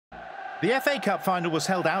The FA Cup final was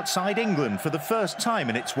held outside England for the first time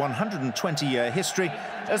in its 120-year history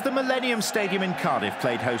as the Millennium Stadium in Cardiff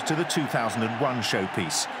played host to the 2001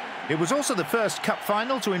 showpiece. It was also the first cup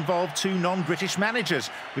final to involve two non-British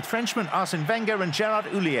managers, with Frenchman Arsène Wenger and Gérard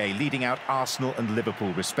Houllier leading out Arsenal and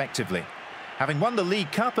Liverpool respectively. Having won the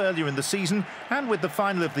League Cup earlier in the season, and with the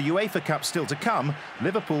final of the UEFA Cup still to come,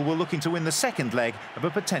 Liverpool were looking to win the second leg of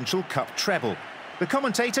a potential cup treble. The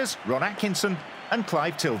commentators, Ron Atkinson and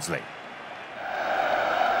Clive Tildesley.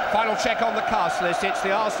 Final check on the cast list. It's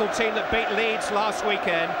the Arsenal team that beat Leeds last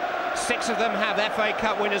weekend. 6 of them have FA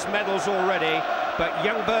Cup winners' medals already. But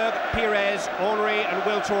Ljungberg, Pires, Henry and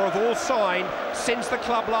Wiltor have all signed since the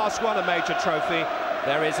club last won a major trophy.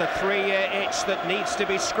 There is a 3-year itch that needs to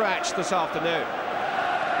be scratched this afternoon.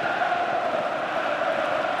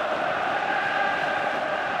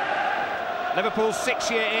 Liverpool's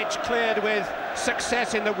 6-year itch cleared with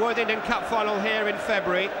success in the Worthington Cup final here in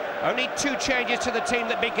February. Only 2 changes to the team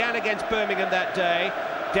that began against Birmingham that day.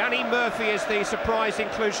 Danny Murphy is the surprise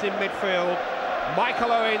inclusion in midfield.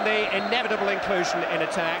 Michael Owen the inevitable inclusion in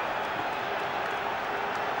attack.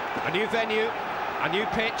 A new venue, a new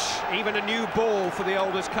pitch, even a new ball for the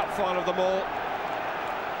oldest cup final of them all.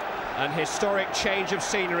 An historic change of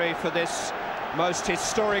scenery for this most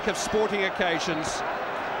historic of sporting occasions.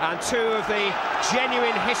 And 2 of the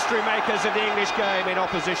genuine history makers of the English game in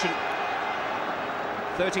opposition.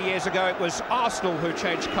 30 years ago it was Arsenal who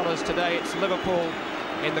changed colours. Today it's Liverpool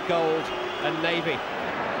in the gold and navy.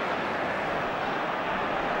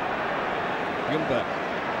 Ljungberg.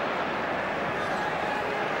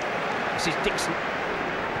 This is Dixon.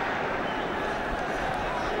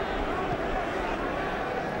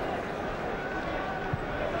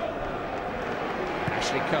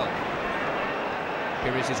 Ashley Cole.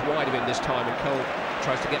 Pires is wide of him this time, and Cole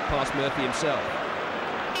tries to get past Murphy himself.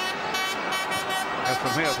 And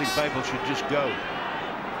from here, I think Babel should just go.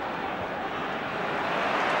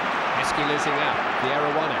 Heskey losing out. The error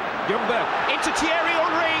won it. Ljungberg into Thierry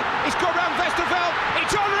Henry. He's got round Westerveld.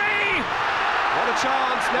 It's Henry! What a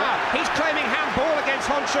chance now. He's claiming handball against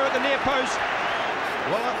Honcho at the near post.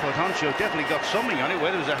 Well, I thought Honcho definitely got something on it.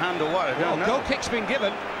 Whether it was a hand or what, I don't know. Goal kick's been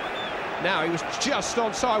given. Now he was just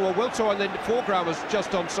onside. Well, Wiltor in the foreground was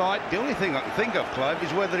just onside. The only thing I can think of, Clive,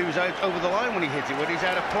 is whether he was out over the line when he hit it, whether he's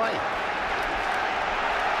out of play.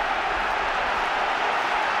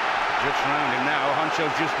 Just around him now,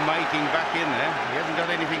 Honcho's just making back in there. He hasn't got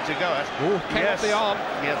anything to go at. Oh, came off the arm.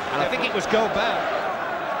 Yes. And I think it was goal bound.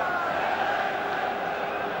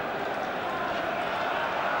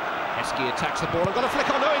 Heskey attacks the ball and got a flick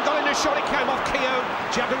on Owen, got in a shot, it came off Keown,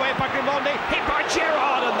 jabbed away by Grimondi, hit by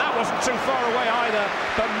Gerrard, and that wasn't too far away either.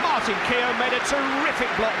 But Martin Keown made a terrific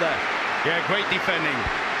block there. Yeah, great defending.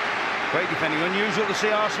 Great defending. Unusual to see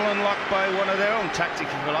Arsenal unlocked by one of their own tactics,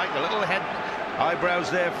 if you like. A little head, eyebrows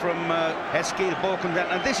there from Heskey, the ball comes down.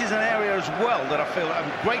 And this is an area as well that I feel a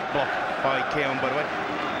great block by Keown, by the way.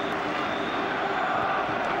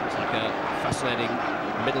 It's like a fascinating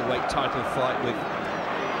middleweight title fight with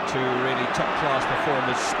 2 really top-class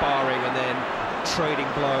performers sparring and then trading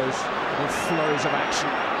blows and flurries of action.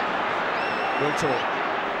 Wiltor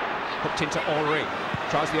hooked into Henry,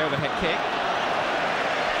 tries the overhead kick.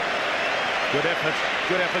 Good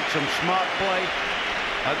effort, some smart play.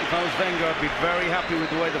 I think if I was Wenger, I'd be very happy with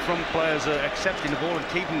the way the front players are accepting the ball and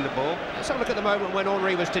keeping the ball. Let's have a look at the moment when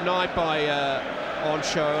Henry was denied by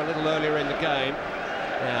Honcho a little earlier in the game.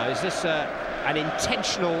 Now, is this an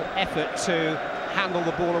intentional effort to handle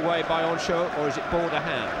the ball away by Honcho, or is it ball to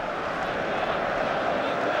hand?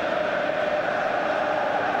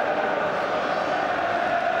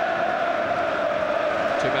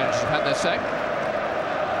 Two managers have had their say.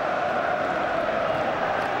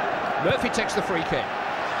 Murphy takes the free kick.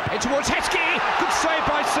 In towards Heskey. Good save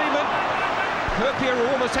by Seaman. Herpier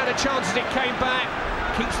almost had a chance as it came back.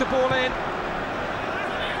 Keeps the ball in.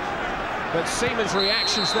 But Seaman's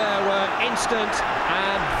reactions there were instant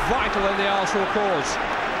and vital in the Arsenal cause.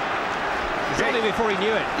 It was only before he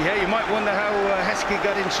knew it. Yeah, you might wonder how Heskey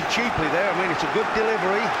got in so cheaply there. I mean, it's a good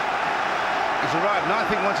delivery. He's arrived, and I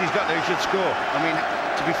think once he's got there, he should score. I mean,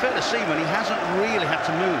 to be fair to Seaman, he hasn't really had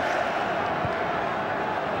to move.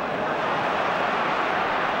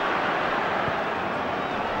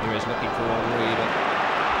 Here is looking for Henry, but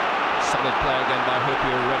solid play again by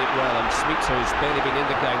Herpier, who read it well, and Smits, who's barely been in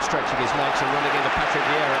the game, stretching his legs and running into Patrick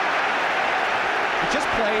Vieira. He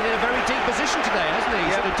just played in a very deep position today, hasn't he?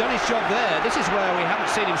 He's sort of done his job there. This is where we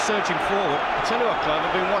haven't seen him searching forward. I tell you what, Clive,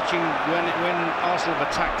 I've been watching when Arsenal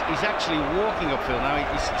have attacked. He's actually walking upfield now.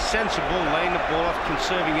 He's sensible, laying the ball off,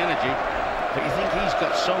 conserving energy. But you think he's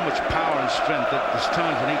got so much power and strength that there's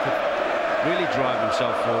times when he could really drive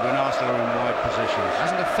himself forward when Arsenal are in wide positions.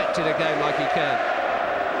 Hasn't affected a game like he can.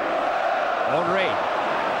 Henry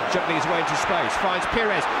juggling his way into space, finds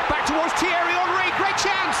Pires, back towards Thierry Henry, great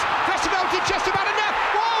chance! Festival did just about enough!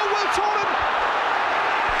 Whoa, Will Tottenham!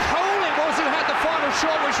 Cole it was who had the final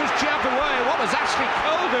shot, which was jabbed away. What was Ashley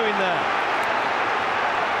Cole doing there?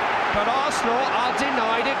 But Arsenal are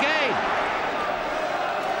denied again.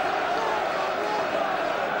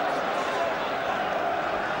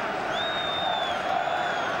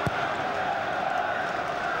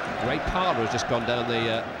 Ray Parler has just gone down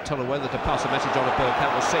the tunnel, whether to pass a message on to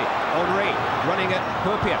Bergkamp, we'll see. Henry running at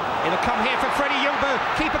Hoopier. It'll come here for Freddie Ljungberg.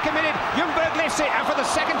 Keeper committed. Ljungberg lifts it, and for the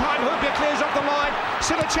second time, Hoopier clears off the line.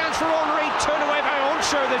 Still a chance for Henry. Turn away by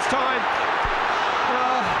Onshow this time.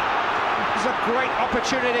 There's a great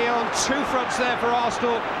opportunity on two fronts there for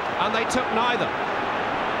Arsenal, and they took neither.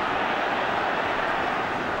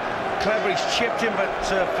 Clever, he's chipped him, but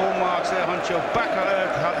 4 marks there, Honcho. Back on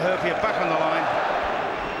Hoopier, back on the line.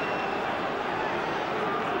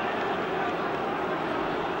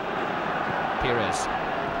 Pires,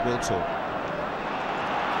 Wiltor.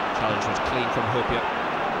 Challenge was clean from Hoopier.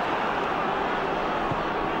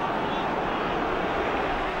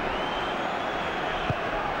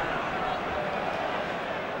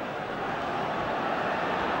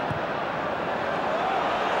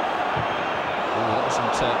 Oh, that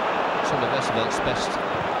wasn't some of Vestervelt's best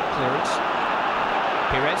clearance.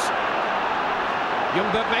 Pires.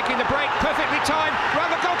 Ljungberg making the break, perfectly timed,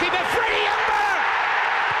 round the goalkeeper, Freddie Ljungberg!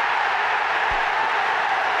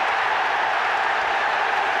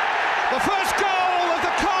 The first goal of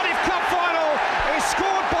the Cardiff Cup final is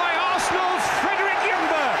scored by Arsenal's Frederick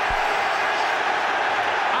Ljungberg.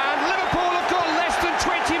 And Liverpool have got less than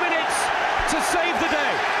 20 minutes to save the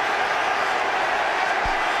day.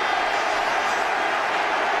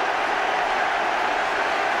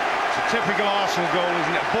 It's a typical Arsenal goal,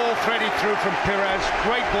 isn't it? Ball threaded through from Pires.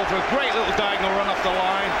 Great ball for a great little diagonal run off the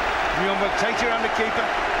line. Ljungberg takes it around the keeper.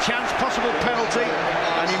 Chance, possible penalty,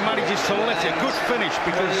 and he manages to lift it. Good finish,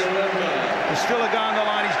 because there's still a guy on the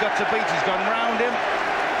line he's got to beat. He's gone round him.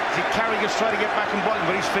 Carragher's trying to get back and block him,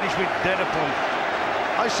 but he's finished with dead upon.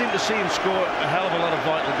 I seem to see him score a hell of a lot of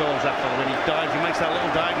vital goals, that fella. When he dives, he makes that little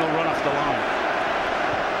diagonal run off the line.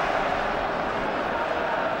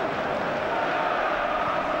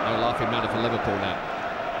 No laughing matter for Liverpool now.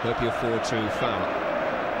 Hoopier forward to Fowler.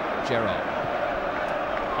 Gerrard.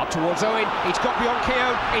 Up towards Owen, he's got beyond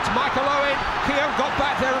Keown, it's Michael Owen. Keown got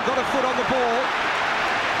back there and got a foot on the ball.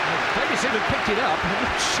 Maybe even picked it up. I'm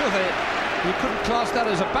not sure that you couldn't class that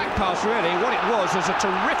as a back pass, really. What it was a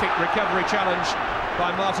terrific recovery challenge by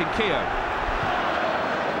Martin Keown.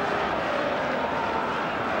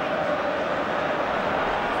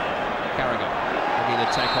 Carragher looking to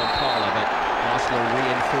take on Parler, but Arsenal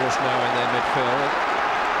reinforced now in their midfield.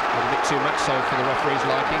 A bit too much so for the referee's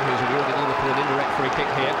liking, who's awarded Liverpool an indirect free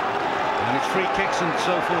kick here. And it's free kicks and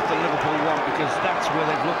so forth that Liverpool want, because that's where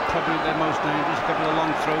they've looked probably their most dangerous. A couple of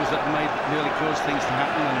long throws that made really caused things to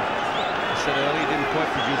happen, and I said earlier, didn't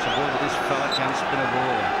quite produce a ball, but this fella can spin a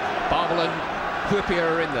ball. Barbel and Hoopier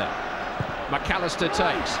are in there. McAllister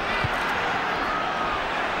takes.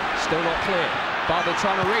 Still not clear. Barbel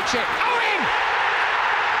trying to reach it. Owen!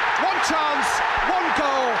 One chance, one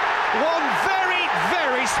goal, one very,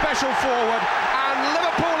 very special forward, and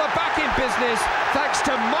Liverpool are back in business thanks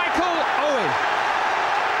to Michael Owen.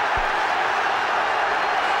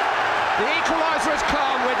 The equaliser has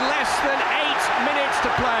come with less than 8 minutes to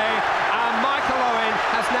play, and Michael Owen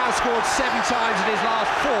has now scored 7 times in his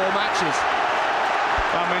last 4 matches.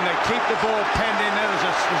 I mean, they keep the ball penned in there.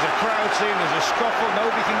 There's a crowd scene, there's a scuffle,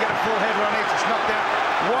 nobody can get a full header on it. It's knocked out.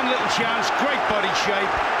 One little chance, great body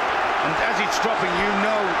shape. And as it's dropping, you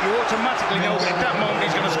automatically know that at that moment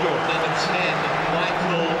he's going to score. Number 10,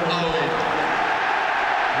 Michael Owen.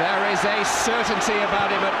 There is a certainty about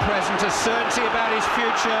him at present, a certainty about his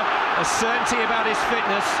future, a certainty about his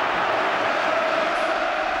fitness.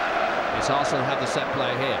 It's Arsenal have the set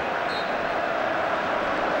play here.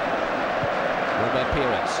 Robert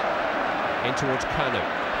Pires in towards Kanu,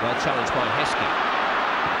 well challenged by Heskey.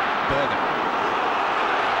 Berger.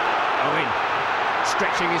 Owen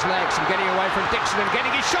stretching his legs and getting away from Dixon and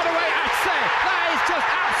getting his shot away. That is just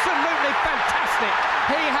absolutely fantastic.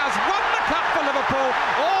 He has won the cup for Liverpool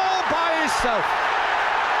all by himself.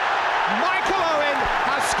 Michael Owen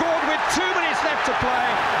has scored with 2 minutes left to play,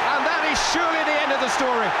 and that is surely the end of the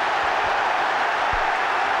story.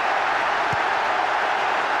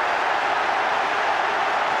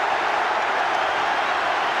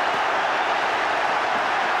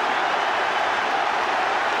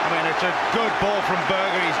 It's a good ball from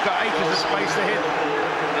Berger. He's got acres of space to hit.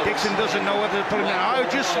 Dixon doesn't know whether to put him down. I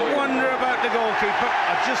just wonder about the goalkeeper.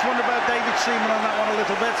 I just wonder about David Seaman on that one a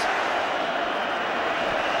little bit.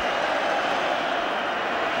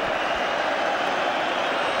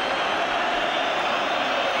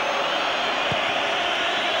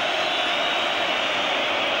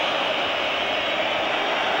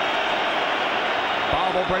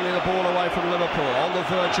 Bringing the ball away from Liverpool on the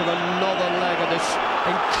verge of another leg of this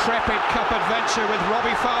intrepid cup adventure with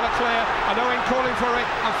Robbie Fowler clear and Owen calling for it,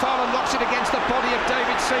 and Fowler knocks it against the body of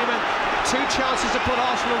David Seaman. Two chances to put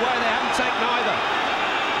Arsenal away, they haven't taken either.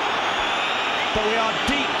 But we are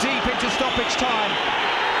deep into stoppage time.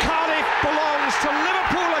 Cardiff belongs to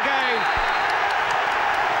Liverpool again.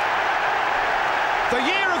 The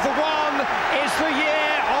year of the one is the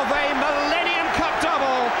year of a Millennium Cup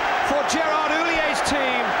double for Gerard Houlliers'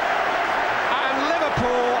 team, and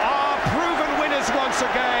Liverpool are proven winners once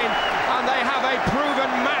again, and they have a proven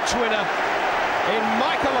match winner in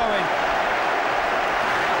Michael Owen.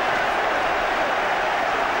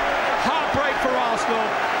 Heartbreak for Arsenal.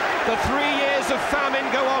 The 3 years of famine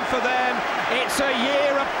go on for them. It's a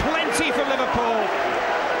year of plenty for Liverpool.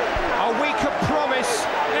 A week of promise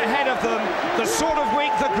ahead of them, the sort of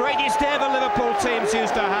week the greatest ever Liverpool teams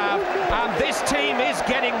used to have, and this team is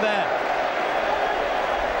getting there.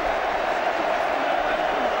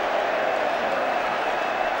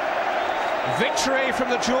 Victory from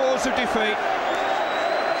the jaws of defeat.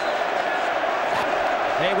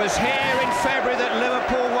 It was here in February that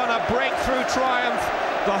Liverpool won a breakthrough triumph.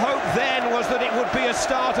 The hope then was that it would be a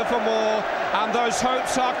starter for more, and those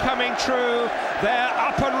hopes are coming true. They're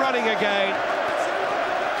up and running again.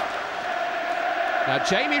 Now,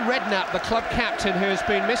 Jamie Redknapp, the club captain, who has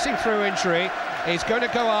been missing through injury, is going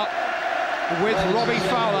to go up with Robbie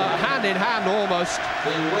Fowler, hand in hand almost.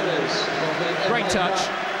 Great touch.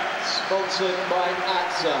 Sponsored by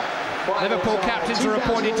AXA. Liverpool captains are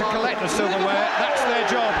appointed to collect the silverware. That's their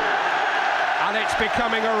job, and it's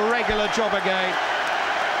becoming a regular job again.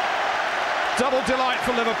 Double delight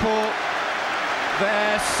for Liverpool.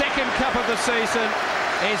 Their second cup of the season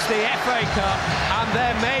is the FA Cup, and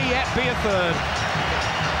there may yet be a third.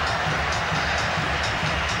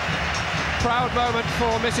 Proud moment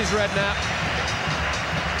for Mrs. Redknapp.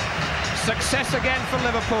 Success again for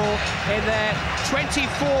Liverpool in their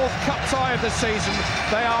 24th cup tie of the season.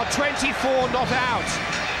 They are 24 not out,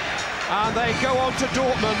 and they go on to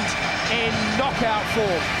Dortmund in knockout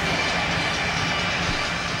form.